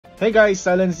Hey guys,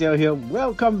 SilentCiel here.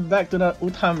 Welcome back to the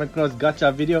歌マクロス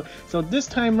gacha video. So this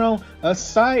time round,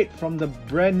 aside from the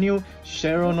brand new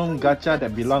Sheryl gacha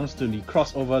that belongs to the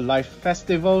Crossover Live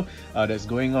Festival that's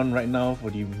going on right now for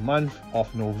the month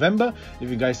of November, if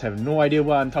you guys have no idea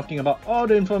what I'm talking about, all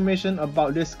the information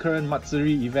about this current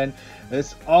Matsuri event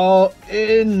is all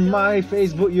in my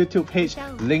Facebook, YouTube page.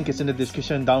 Link is in the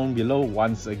description down below.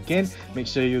 Once again, make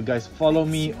sure you guys follow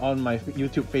me on my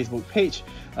YouTube Facebook page.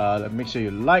 Make sure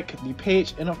you like the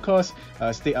page, and of course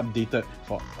stay updated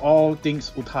for all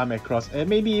things Uta Macross and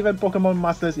maybe even Pokemon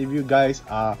Masters if you guys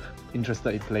are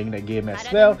interested in playing that game as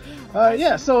well.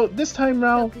 Yeah, so this time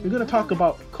round we're going to talk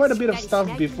about quite a bit of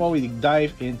stuff before we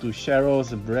dive into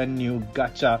Sheryl's brand new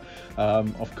gacha.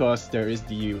 Of course, there is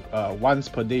the once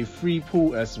per day free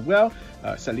pool as well.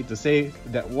 Sadly to say,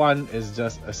 that one is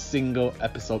just a single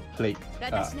episode plate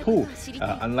pool.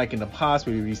 Unlike in the past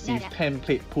where we received 10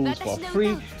 plate pools for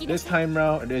free, this time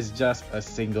round it is just a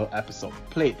single episode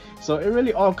plate. So it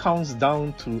really all comes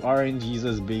down to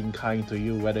RNGesus being kind to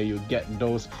you, whether you get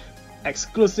those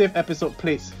exclusive episode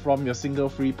plates from your single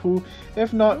free pool.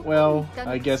 If not, well,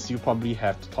 I guess you probably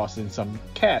have to toss in some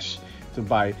cash to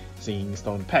buy Singing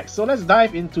Stone packs. So let's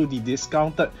dive into the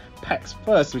discounted packs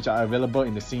first, which are available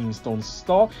in the Singing Stone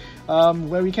store,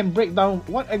 where we can break down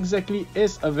what exactly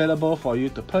is available for you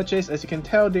to purchase. As you can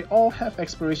tell, they all have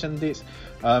expiration dates.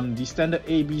 The standard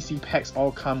ABC packs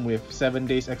all come with 7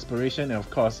 days expiration, and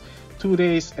of course 2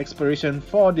 days expiration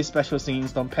for the special Singing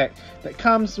Stone pack that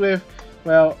comes with,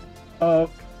 well, a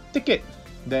ticket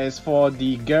that is for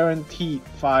the guaranteed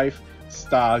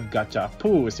 5-star gacha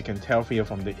pool, as you can tell here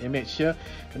from the image here.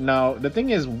 Now the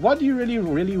thing is, what do you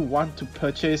really want to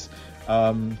purchase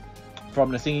from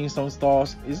the Singing Stone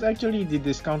stores is actually the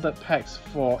discounted packs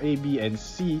for A, B and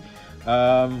C,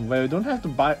 where you don't have to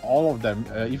buy all of them.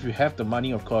 If you have the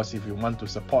money, of course, if you want to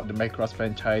support the Macross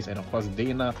franchise and of course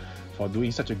Dana for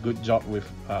doing such a good job with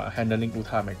handling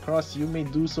Uta Macross, you may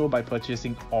do so by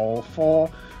purchasing all 4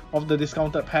 of the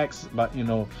discounted packs. But you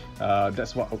know,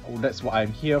 that's what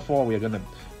I'm here for.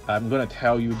 I'm gonna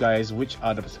tell you guys which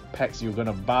are the packs you're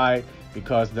gonna buy,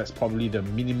 because that's probably the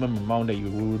minimum amount that you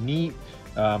will need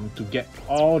to get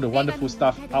all the wonderful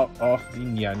stuff out of the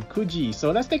Nyan Kuji.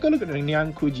 So let's take a look at the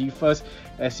Nyan Kuji first.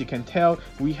 As you can tell,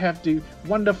 we have the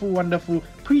wonderful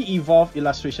pre-evolved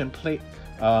illustration plate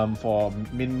for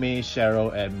Minmei,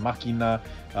 Sheryl and Makina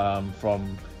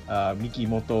from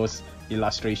Mikimoto's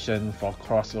illustration for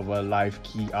Crossover Live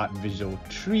Key Art Visual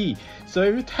 3. So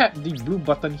if you tap the blue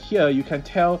button here, you can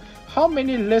tell how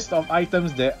many list of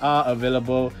items there are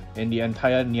available in the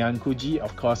entire Nyan Kuji.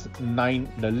 Of course, 9.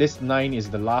 The list 9 is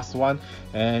the last one,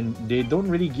 and they don't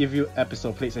really give you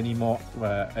episode plates anymore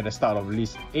at the start of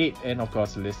list 8 and of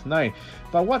course list 9.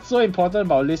 But what's so important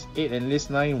about list 8 and list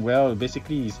 9? Well,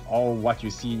 basically is all what you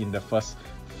see in the first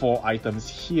 4 items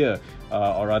here,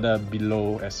 or rather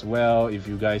below as well, if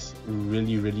you guys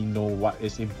really know what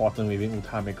is important within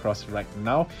Uta Macross right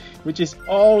now, which is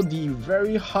all the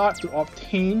very hard to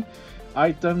obtain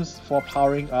items for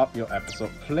powering up your episode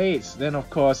plates. Then of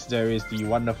course there is the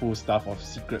wonderful stuff of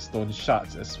secret stone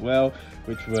shards as well,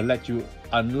 which will let you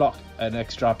unlock an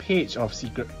extra page of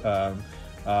secret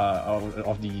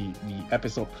of the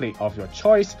episode plate of your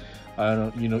choice,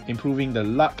 you know, improving the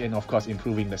luck and of course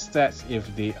improving the stats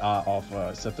if they are of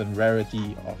a certain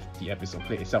rarity of the episode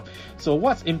plate itself. So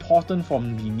what's important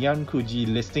from the Nyan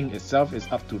Kuji listing itself is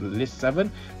up to list 7,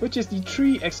 which is the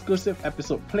 3 exclusive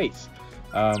episode plates.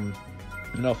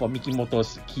 You know, for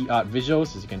Mikimoto's key art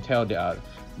visuals, as you can tell, there are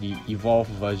the evolved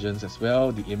versions as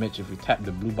well. The image, if you tap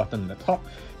the blue button at the top,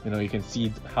 you know, you can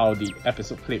see how the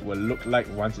episode plate will look like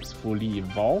once it's fully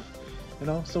evolved. You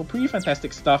know, so pretty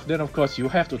fantastic stuff. Then of course you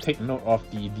have to take note of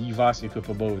the Divas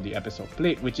equipable with the episode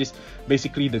plate, which is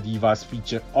basically the Divas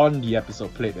feature on the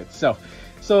episode plate itself.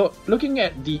 So looking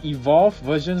at the evolved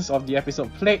versions of the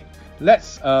episode plate,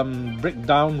 let's break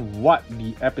down what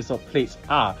the episode plates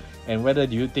are and whether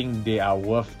do you think they are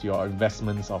worth your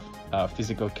investments of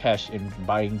physical cash in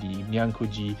buying the Nyan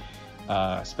Kuji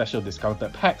special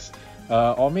discounted packs,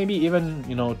 or maybe even,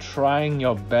 you know, trying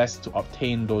your best to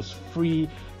obtain those free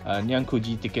Nyan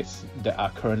Kuji tickets that are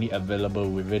currently available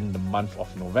within the month of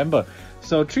November.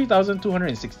 So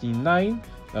 3,269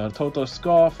 total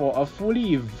score for a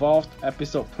fully evolved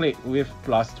episode plate with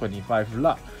plus 25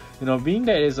 luck. You know, being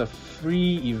that it is a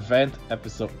free event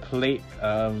episode plate,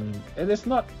 it is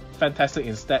not fantastic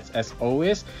in stats as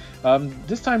always.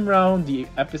 This time round the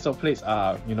episode plates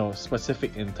are, you know,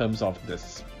 specific in terms of the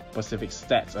specific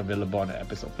stats available on the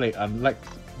episode plate, unlike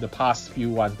the past few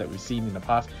ones that we've seen in the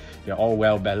past. they're all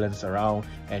well balanced around,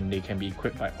 and they can be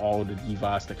equipped by all the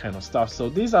divas, the kind of stuff. So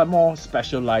these are more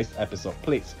specialized episode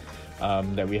plates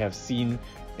that we have seen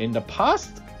in the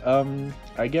past.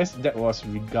 I guess that was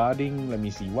regarding, let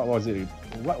me see, what was it?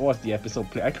 What was the episode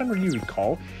plate? I can't really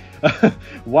recall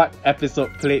what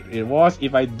episode plate it was.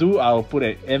 If I do, I'll put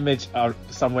an image out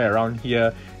somewhere around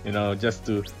here, you know, just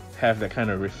to have that kind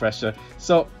of refresher.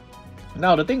 So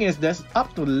now the thing is, there's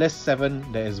up to list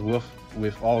 7 that is worth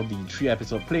with all the 3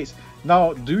 episode plates.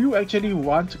 Now, do you actually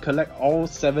want to collect all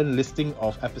 7 listing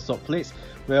of episode plates?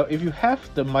 Well, if you have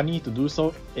the money to do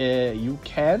so, you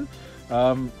can.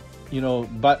 You know,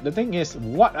 but the thing is,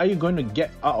 what are you going to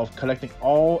get out of collecting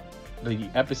all the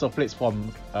episode plates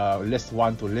from list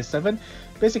 1 to list 7?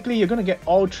 Basically, you're going to get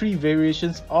all 3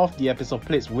 variations of the episode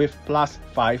plates with plus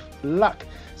 5 luck.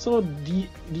 So the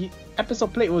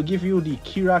episode plate will give you the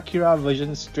Kira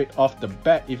version straight off the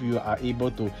bat if you are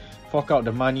able to fork out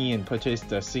the money and purchase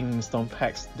the Singing Stone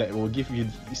packs that will give you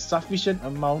the sufficient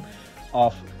amount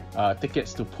of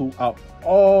tickets to pull out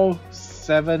all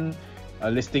 7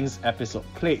 listings episode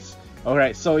plates.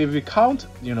 Alright, so if we count,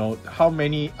 you know, how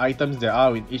many items there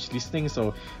are in each listing,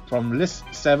 so from list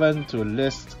 7 to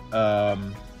list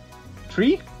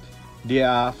 3, there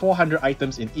are 400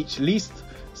 items in each list.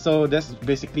 So that's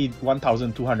basically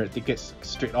 1,200 tickets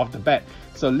straight off the bat.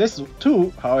 So list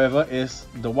 2, however, is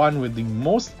the one with the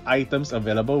most items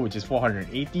available, which is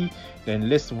 480. Then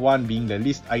list 1 being the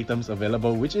least items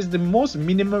available, which is the most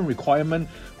minimum requirement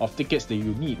of tickets that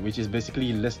you need, which is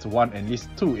basically list 1 and list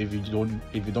 2 if you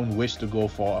don't wish to go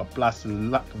for a plus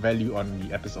luck value on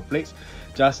the episode plates.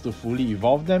 Just to fully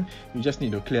evolve them, you just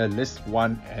need to clear list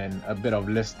 1 and a bit of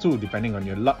list 2 depending on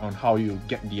your luck on how you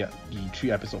get the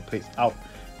 3 episode plates out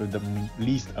with the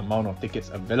least amount of tickets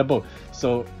available.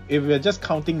 So if we're just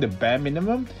counting the bare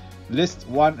minimum, list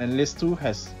 1 and list 2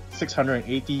 has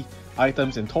 680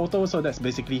 items in total, so that's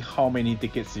basically how many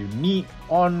tickets you need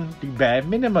on the bare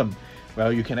minimum.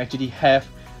 Well, you can actually have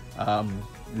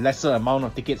lesser amount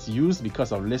of tickets used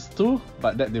because of list 2,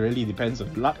 but that really depends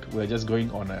on luck. We're just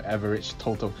going on an average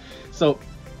total. So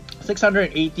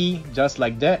 680 just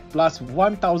like that, plus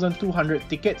 1,200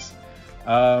 tickets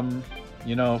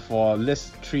you know, for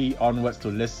list 3 onwards to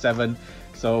list 7.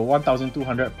 So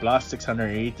 1,200 plus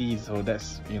 680, so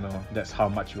that's, you know, that's how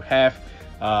much you have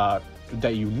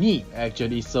that you need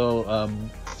actually. So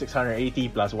 680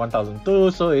 plus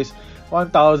 1,002, so it's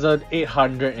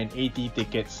 1,880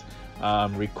 tickets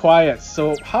required.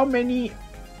 So how many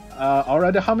or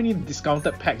rather how many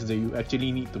discounted packs do you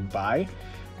actually need to buy?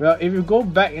 Well, if you go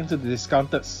back into the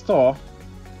discounted store,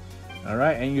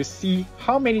 alright, and you see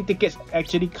how many tickets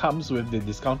actually comes with the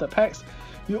discounted packs,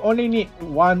 you only need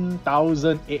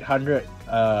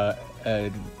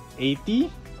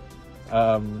 1,880.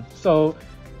 So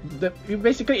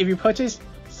basically, if you purchase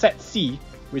set C,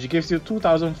 which gives you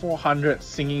 2,400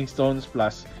 Singing Stones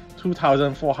plus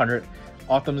 2,400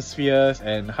 Autumn Spheres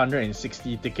and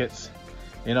 160 tickets,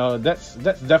 you know, that's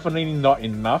definitely not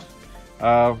enough.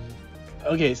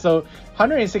 Okay, so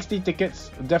 160 tickets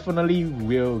definitely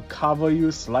will cover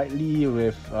you slightly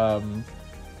with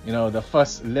you know, the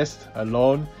first list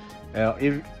alone.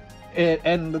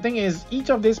 And the thing is,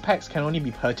 each of these packs can only be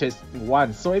purchased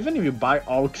once. So even if you buy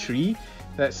all 3,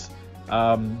 that's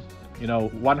you know,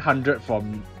 100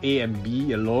 from A and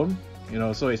B alone. You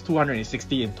know, so it's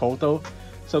 260 in total.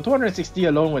 So 260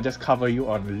 alone will just cover you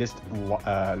on list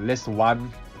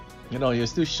 1. You know, you're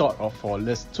still short of for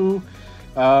list 2.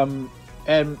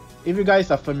 And if you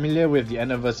guys are familiar with the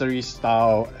anniversary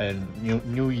style and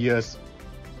New Year's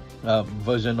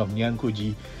version of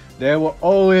Nyankuji, there will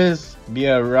always be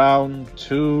around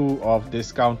 2 of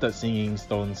discounted Singing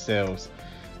Stone sales.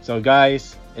 So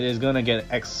guys, it is gonna get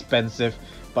expensive,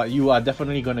 but you are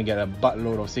definitely gonna get a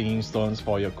buttload of Singing Stones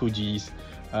for your Kujis,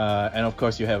 and of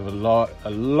course you have a lot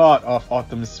of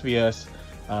Autumn Spheres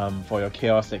for your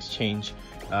Chaos Exchange,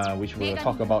 which we'll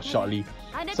talk about shortly.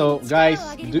 So guys,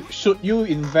 should you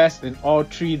invest in all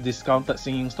 3 discounted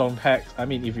Singing Stone packs? I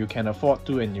mean, if you can afford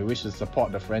to and you wish to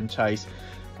support the franchise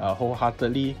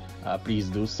wholeheartedly, please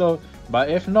do so. But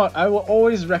if not, I will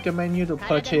always recommend you to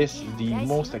purchase the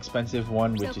most expensive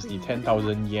one, which is the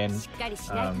 10,000 yen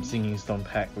Singing Stone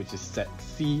pack, which is set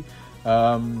C.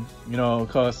 You know,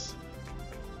 because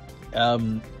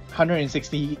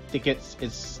 160 tickets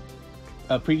is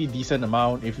a pretty decent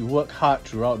amount. If you work hard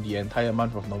throughout the entire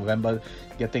month of November,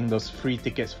 getting those free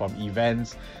tickets from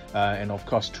events and of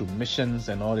course through missions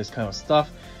and all this kind of stuff,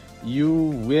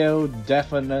 you will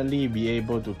definitely be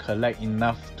able to collect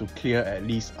enough to clear at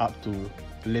least up to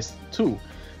list 2,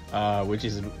 which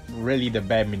is really the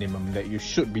bare minimum that you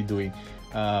should be doing.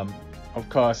 Of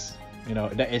course,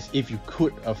 that is if you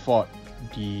could afford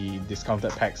the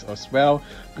discounted packs as well.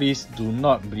 Please do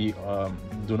not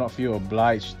feel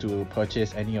obliged to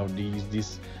purchase any of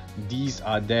these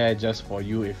are there just for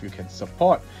you if you can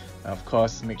support. Of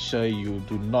course, make sure you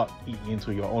do not eat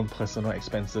into your own personal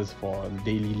expenses for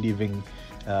daily living,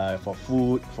 for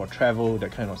food, for travel,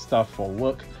 that kind of stuff, for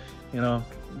work.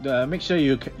 Make sure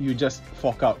you just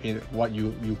fork out in what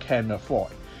you can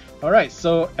afford. Alright,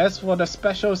 so as for the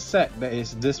special set, there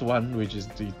is this one, which is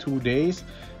the 2 days.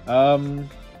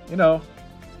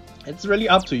 It's really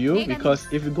up to you, because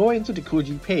if you go into the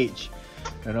Kuji page,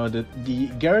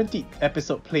 the guaranteed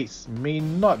episode plates may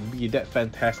not be that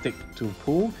fantastic to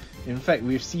pull. In fact,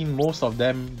 we've seen most of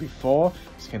them before.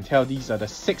 As you can tell, these are the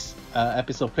 6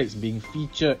 episode plates being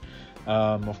featured.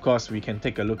 Of course, we can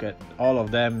take a look at all of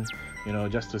them,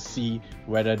 just to see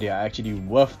whether they are actually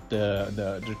worth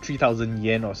the 3,000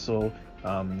 yen or so,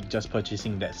 just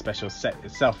purchasing that special set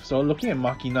itself. So looking at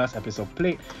Makina's episode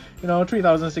plate,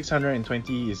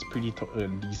 3,620 is pretty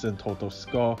decent total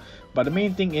score, but the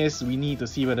main thing is we need to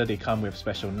see whether they come with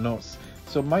special notes.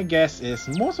 So my guess is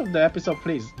most of the episode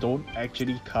plates don't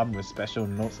actually come with special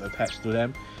notes attached to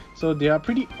them, so they are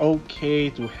pretty okay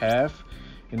to have.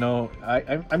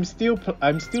 I'm still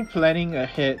planning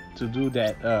ahead to do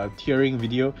that tiering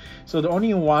video. So the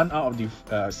only one out of the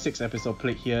 6 episode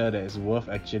plate here that is worth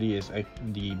actually is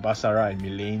the Basara and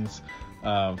Milane's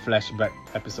flashback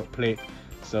episode plate.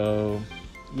 So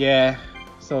yeah,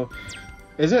 so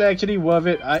is it actually worth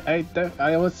it?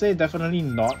 I would say definitely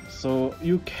not. So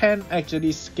you can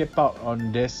actually skip out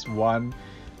on this one.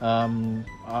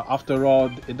 After all,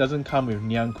 it doesn't come with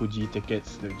Nyan Kuji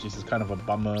tickets, which is kind of a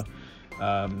bummer.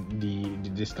 The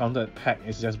discounted pack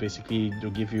is just basically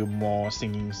to give you more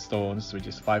singing stones, which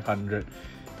is 500.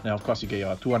 Now of course you get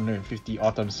your 250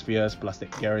 autumn spheres plus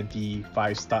that guarantee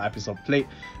 5-star episode plate.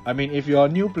 I mean, if you're a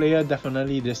new player,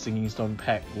 definitely this singing stone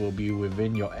pack will be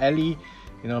within your alley.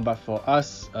 But for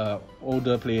us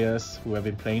older players who have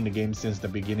been playing the game since the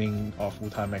beginning of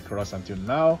Uta Macross until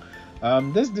now,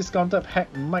 this discounted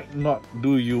pack might not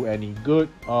do you any good,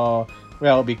 or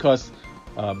well, because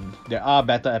there are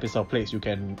better episode plates you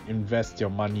can invest your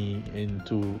money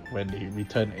into when they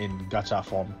return in gacha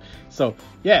form. So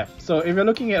yeah, so if you're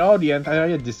looking at all the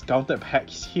entire discounted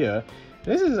packs here,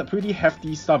 this is a pretty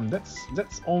hefty sum. That's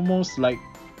almost like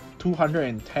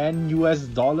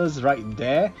 $210 right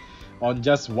there on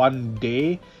just one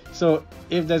day. So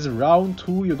if there's round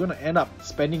 2, you're gonna end up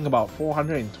spending about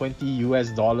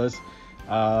 $420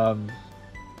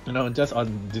 just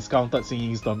on discounted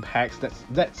singing stone packs.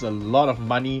 That's a lot of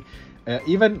money.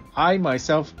 Even I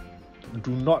myself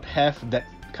do not have that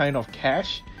kind of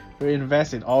cash to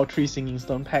invest in all 3 singing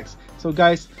stone packs. So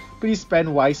guys, please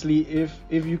spend wisely if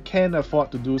you can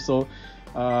afford to do so.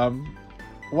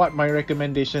 What my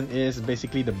recommendation is,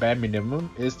 basically the bare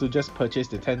minimum, is to just purchase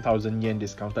the 10,000 yen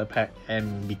discounted pack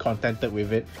and be contented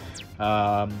with it.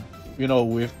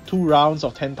 With 2 rounds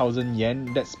of 10,000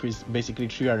 yen, that's basically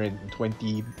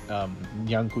 320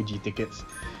 Nyan Kuji tickets,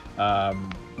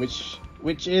 which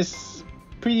is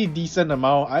pretty decent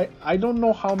amount. I don't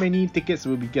know how many tickets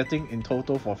we'll be getting in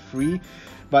total for free,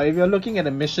 but if you're looking at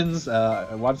the missions,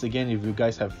 once again, if you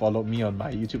guys have followed me on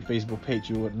my YouTube Facebook page,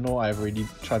 you would know I've already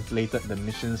translated the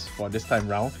missions for this time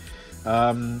round.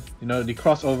 The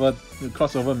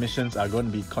crossover missions are going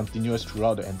to be continuous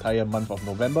throughout the entire month of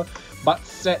November, but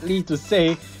sadly to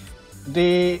say,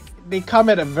 they come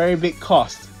at a very big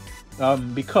cost,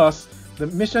 because the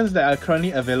missions that are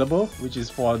currently available, which is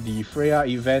for the Freya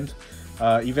event,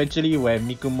 eventually when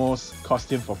Mikumo's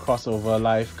costume for crossover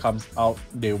life comes out,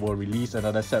 they will release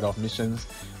another set of missions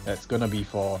that's gonna be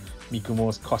for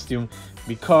Mikumo's costume,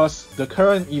 because the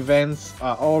current events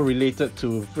are all related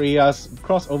to Freya's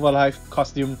crossover life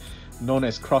costume known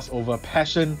as crossover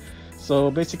passion.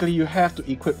 So basically you have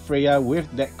to equip Freya with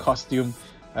that costume,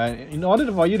 and in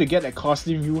order for you to get that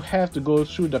costume, you have to go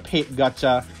through the paid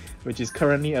gacha, which is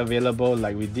currently available,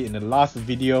 like we did in the last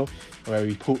video where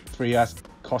we put Freya's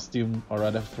costume, or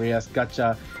rather Freya's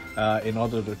gacha, in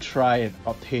order to try and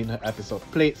obtain her episode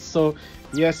plates. So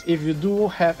yes, if you do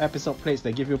have episode plates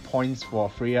that give you points for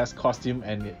Freya's costume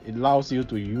and it allows you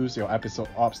to use your episode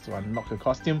ops to unlock the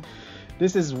costume,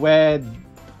 this is where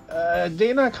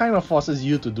Dana kind of forces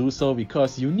you to do so,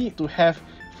 because you need to have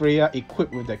Freya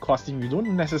equipped with that costume. You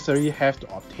don't necessarily have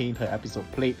to obtain her episode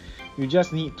plate, you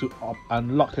just need to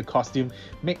unlock her costume,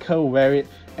 make her wear it,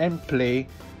 and play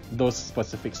those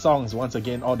specific songs. Once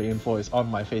again, all the info is on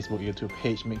my Facebook, YouTube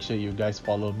page. Make sure you guys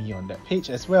follow me on that page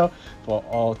as well for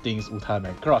all things Uta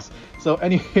Macross. So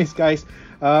anyways guys,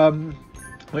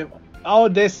 with all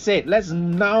this said, let's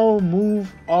now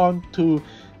move on to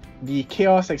the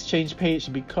Chaos Exchange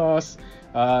page because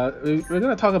we're going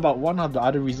to talk about one of the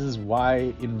other reasons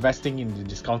why investing in the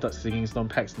discounted Singing Stone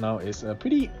packs now is a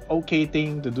pretty okay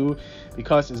thing to do,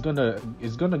 because it's gonna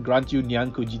grant you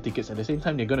Nyan Kuji tickets. At the same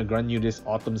time, they're gonna grant you this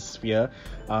Autumn Sphere,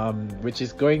 which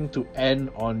is going to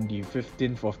end on the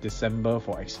 15th of December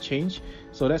for exchange.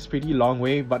 So that's pretty long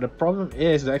way, but the problem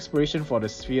is the expiration for the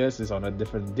spheres is on a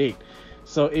different date.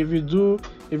 So if you do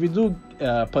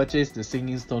purchase the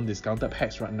Singing Stone discounted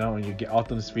packs right now and you get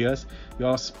Autumn Spheres,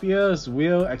 your spheres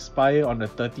will expire on the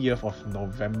 30th of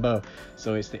November.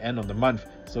 So it's the end of the month.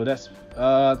 So that's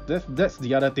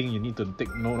the other thing you need to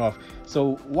take note of.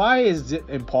 So why is it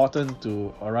important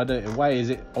to, or rather, why is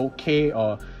it okay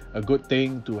or a good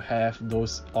thing to have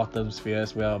those Autumn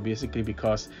Spheres? Well, basically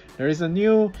because there is a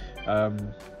new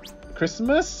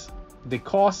Christmas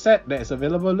decor set that is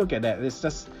available. Look at that. It's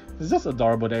just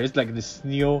adorable. There is like the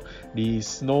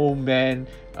snowman,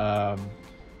 what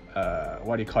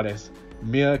do you call this,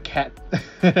 meerkat.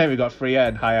 Then we got Freya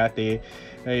and Hayate.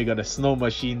 Then you got the snow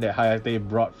machine that Hayate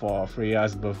brought for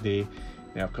Freya's birthday.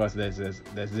 And of course there's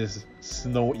this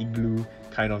snow igloo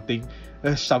kind of thing,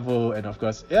 a shovel, and of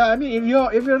course, yeah, I mean, if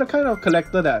you're the kind of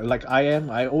collector that like I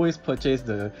am, I always purchase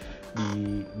the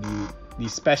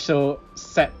special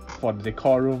set for the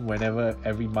decor room whenever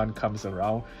every month comes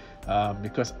around,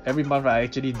 because every month I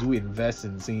actually do invest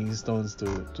in Singing Stones to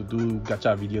do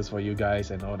gacha videos for you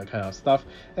guys and all that kind of stuff.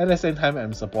 At the same time,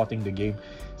 I'm supporting the game.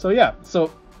 So yeah,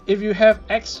 so if you have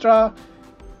extra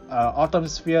Autumn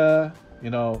Sphere,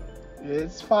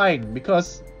 it's fine,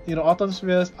 because Autumn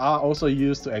Spheres are also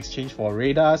used to exchange for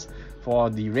radars for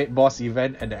the Raid Boss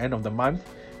event at the end of the month.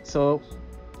 So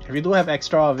if you do have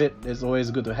extra of it, it's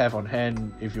always good to have on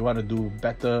hand if you want to do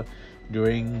better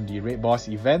during the Raid Boss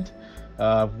event,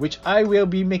 which I will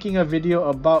be making a video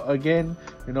about again,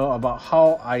 about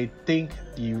how I think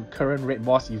the current Raid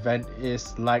Boss event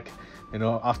is like,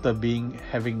 after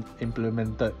having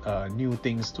implemented new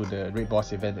things to the Raid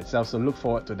Boss event itself. So look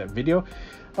forward to that video.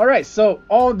 Alright, so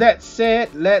all that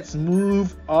said, let's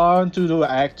move on to the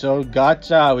actual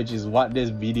gacha, which is what this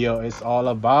video is all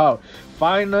about.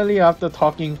 Finally, after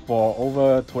talking for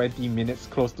over 20 minutes,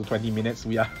 close to 20 minutes,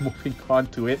 we are moving on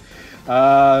to it.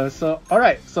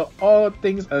 Alright, so all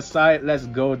things aside, let's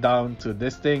go down to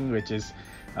this thing, which is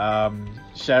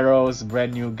Sheryl's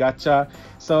brand new gacha.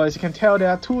 So as you can tell, there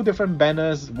are two different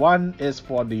banners. One is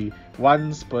for the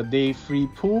once per day free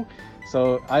pool.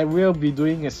 So I will be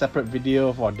doing a separate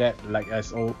video for that, like I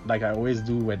always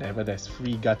do whenever there's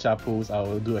free gacha pools. I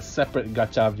will do a separate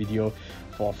gacha video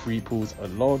for free pools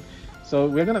alone. So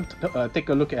we're gonna take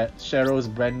a look at Sheryl's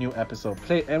brand new episode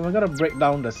plate, and we're gonna break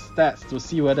down the stats to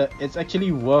see whether it's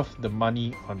actually worth the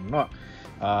money or not.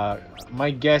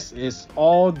 My guess is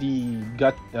all the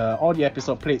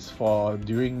episode plates for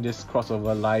during this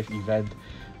crossover live event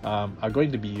are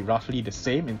going to be roughly the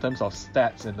same in terms of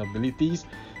stats and abilities.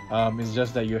 It's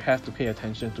just that you have to pay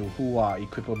attention to who are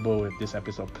equipable with this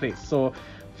episode plate. So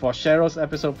for Sheryl's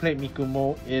episode plate,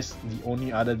 Mikumo is the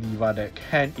only other diva that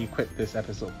can equip this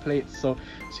episode plate. So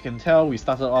as you can tell, we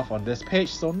started off on this page,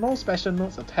 so no special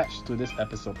notes attached to this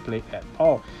episode plate at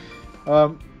all.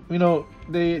 The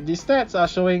stats are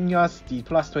showing us the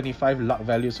plus 25 luck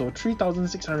value, so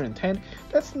 3610.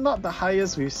 That's not the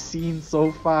highest we've seen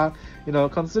so far.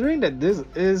 Considering that this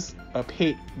is a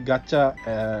paid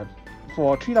gacha,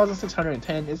 for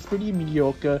 3610, it's pretty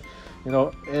mediocre.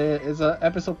 It's an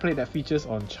episode plate that features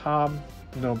on charm,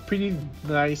 pretty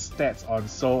nice stats on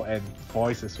soul and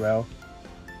voice as well.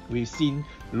 We've seen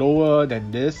lower than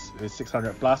this with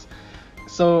 600 plus.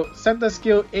 So center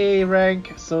skill A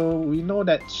rank, so we know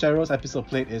that Sheryl's episode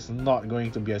plate is not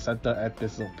going to be a center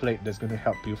episode plate that's going to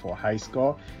help you for high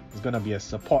score. It's going to be a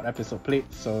support episode plate.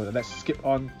 So let's skip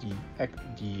on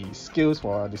the skills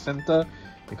for the center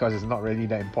because it's not really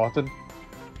that important.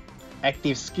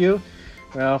 Active skill,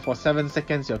 well, for 7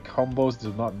 seconds your combos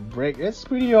do not break. It's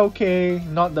pretty okay,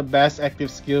 not the best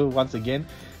active skill once again.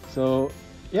 So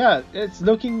yeah, it's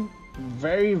looking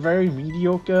very, very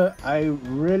mediocre. I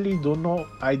really don't know.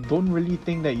 I don't really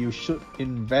think that you should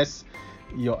invest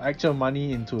your actual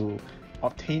money into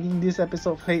obtaining these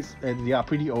episode plates, and they are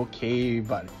pretty okay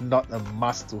but not a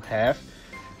must to have.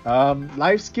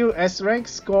 Life skill S rank,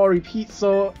 score repeat.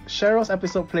 So Sheryl's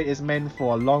episode plate is meant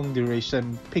for long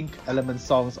duration pink element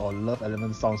songs or love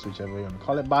element songs, whichever you want to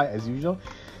call it by, as usual.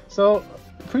 So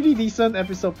pretty decent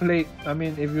episode plate. I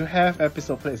mean, if you have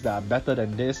episode plates that are better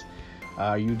than this,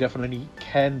 you definitely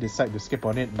can decide to skip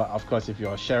on it. But of course, if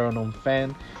you're a Sheryl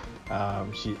fan,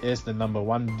 she is the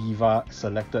 #1 diva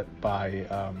selected by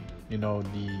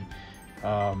the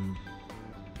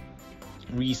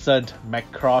recent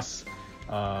Macross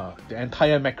the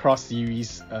entire Macross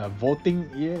series voting.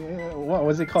 Yeah, what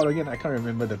was it called again? I can't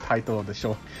remember the title of the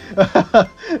show. That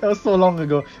was so long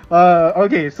ago.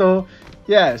 Okay, so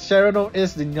yeah, Sheryl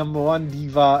is the #1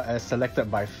 diva as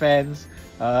selected by fans.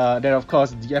 Then of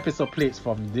course the episode plates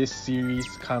from this series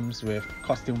comes with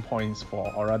costume points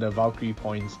or rather Valkyrie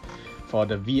points for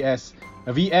the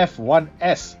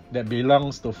VF1S that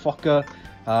belongs to Fokker.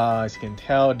 As you can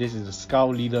tell, this is the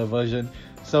Scout Leader version.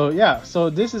 So yeah, so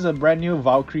this is a brand new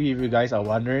Valkyrie if you guys are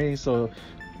wondering. So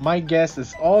my guess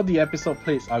is all the episode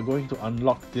plates are going to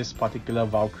unlock this particular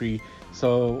Valkyrie.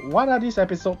 So what are these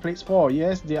episode plates for?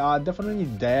 Yes, they are definitely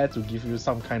there to give you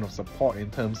some kind of support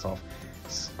in terms of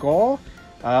score.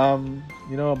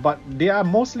 You know, but they are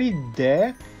mostly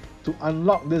there to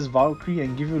unlock this Valkyrie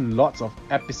and give you lots of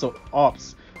episode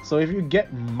ops. So if you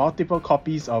get multiple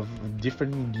copies of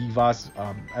different divas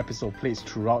episode plates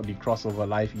throughout the crossover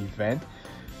live event,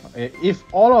 if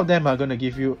all of them are going to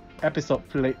give you episode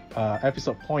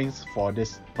points for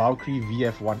this Valkyrie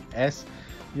VF1S,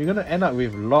 you're going to end up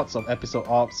with lots of episode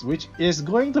ops, which is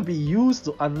going to be used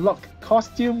to unlock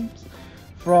costumes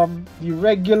from the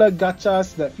regular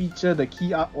gachas that feature the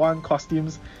Key Art 1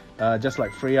 costumes, just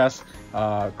like Freya's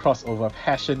crossover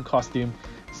passion costume.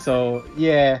 So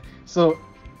yeah, so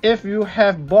if you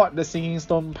have bought the Singing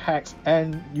Stone packs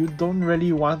and you don't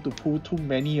really want to pull too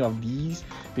many of these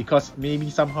because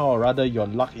maybe somehow or other your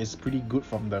luck is pretty good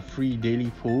from the free daily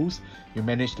pulls, you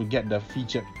managed to get the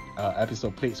featured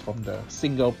episode plates from the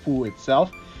single pool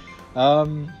itself,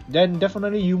 then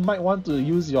definitely you might want to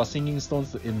use your Singing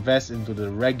Stones to invest into the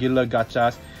regular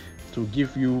gachas to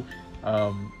give you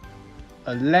a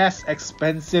less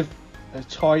expensive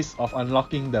choice of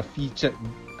unlocking the featured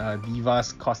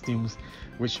divas costumes,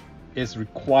 which is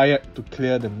required to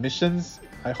clear the missions.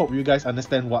 I hope you guys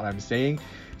understand what I'm saying.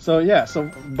 So yeah,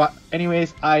 but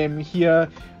anyways, I am here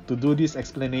to do these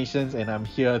explanations and I'm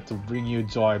here to bring you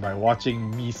joy by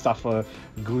watching me suffer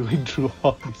going through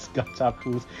all these gacha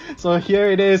pools. So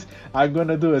here it is. I'm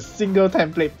gonna do a single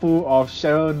template pool of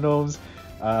Sheryl Gnome's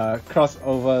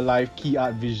crossover live Key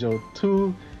Art Visual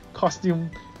 2 costume,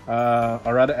 or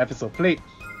rather episode plate.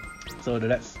 So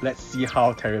let's see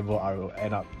how terrible I will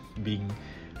end up being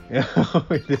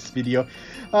with this video.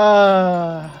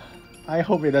 I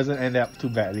hope it doesn't end up too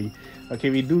badly. Okay,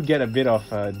 we do get a bit of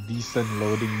decent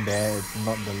loading there. It's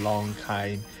not the long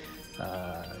kind.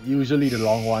 Usually the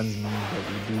long ones mean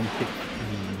that we do hit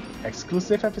the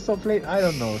exclusive episode plate. I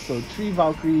don't know. So 3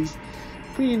 Valkyries,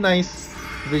 pretty nice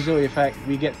visual effect.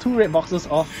 We get 2 red boxes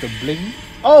off the bling.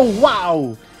 Oh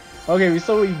wow! Okay,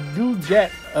 so we do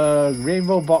get a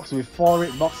rainbow box with 4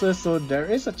 red boxes, so there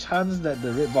is a chance that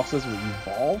the red boxes will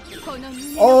evolve.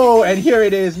 Oh, and here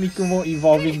it is, Mikumo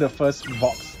evolving the first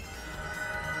box.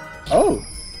 Oh,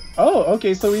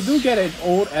 okay, so we do get an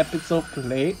old episode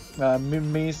plate,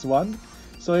 Minmei's one.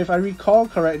 So if I recall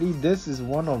correctly, this is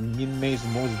one of Minmei's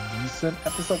most decent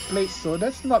episode plates, so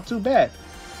that's not too bad.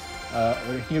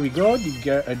 Here we go,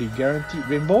 the guaranteed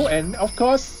rainbow, and of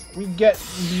course we get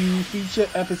the featured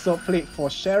episode plate for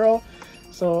Sheryl.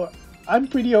 So I'm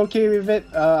pretty okay with it.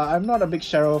 I'm not a big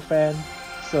Sheryl fan,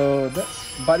 so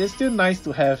but it's still nice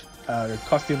to have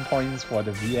costume points for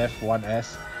the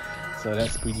VF1S. So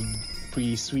that's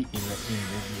pretty sweet in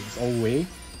its own way.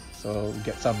 So we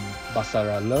get some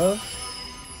Basara love.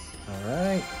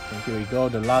 Alright, and here we go,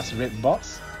 the last red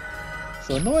box.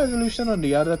 So no evolution on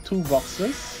the other 2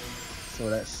 boxes. So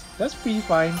that's pretty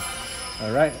fine.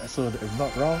 Alright, so if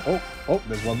not wrong, oh,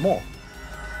 there's one more.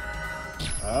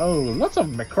 Oh, lots of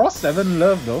Macross 7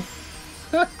 love though.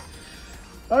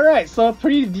 Alright, so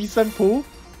pretty decent pool.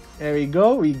 There we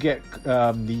go, we get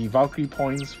the Valkyrie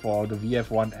points for the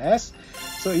VF1S.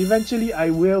 So eventually I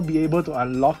will be able to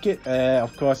unlock it.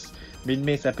 Of course,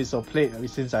 Minmei's episode plate,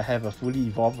 since I have a fully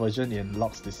evolved version, it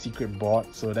unlocks the secret board,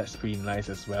 so that's pretty nice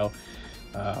as well.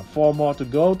 4 more to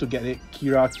go to get it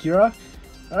Kira.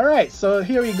 Alright, so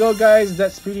here we go guys,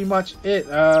 that's pretty much it.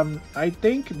 I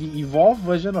think the evolved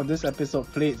version of this episode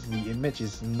plates, the image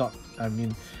is not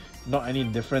any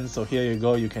different. So here you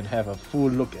go, you can have a full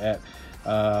look at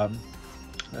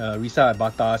Risa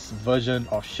Abata's version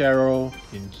of Sheryl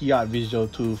in Key Art Visual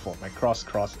 2 for Macross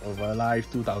Crossover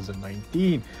Live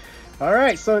 2019.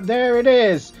 Alright, so there it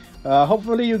is.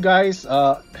 Hopefully you guys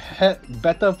had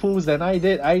better pools than I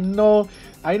did. I know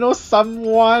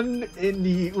someone in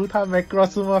the Uta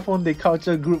Macross Sumaphone De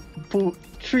Culture group pulled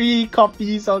 3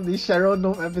 copies of the Sheryl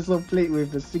Gnome episode plate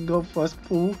with a single first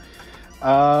pool.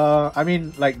 I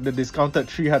mean like the discounted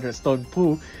 300 stone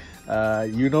pool.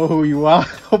 You know who you are.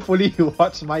 Hopefully you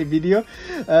watch my video.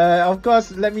 Of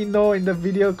course, let me know in the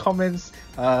video comments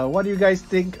what do you guys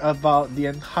think about the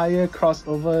entire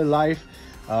crossover life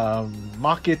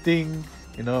marketing.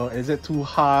 You know, is it too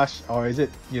harsh, or is it,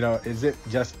 you know, is it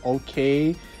just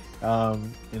okay?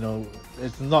 You know,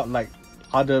 it's not like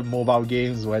other mobile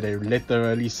games where they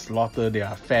literally slaughter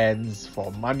their fans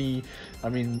for money. I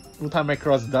mean, Uta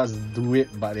Macross does do it,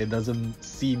 but it doesn't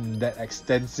seem that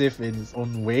extensive in its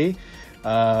own way.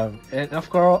 And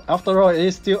after all, it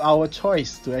is still our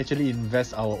choice to actually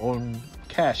invest our own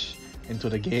cash into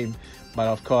the game. But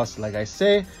of course, like I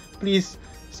say, please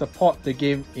support the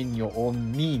game in your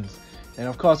own means. And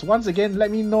of course, once again,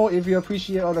 let me know if you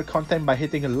appreciate all the content by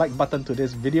hitting a like button to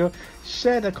this video.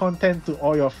 Share the content to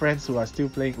all your friends who are still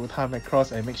playing Uta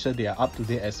Macross and make sure they are up to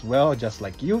date as well, just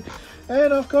like you.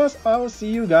 And of course, I will see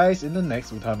you guys in the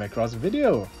next Uta Macross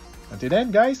video. Until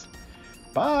then, guys,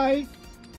 bye!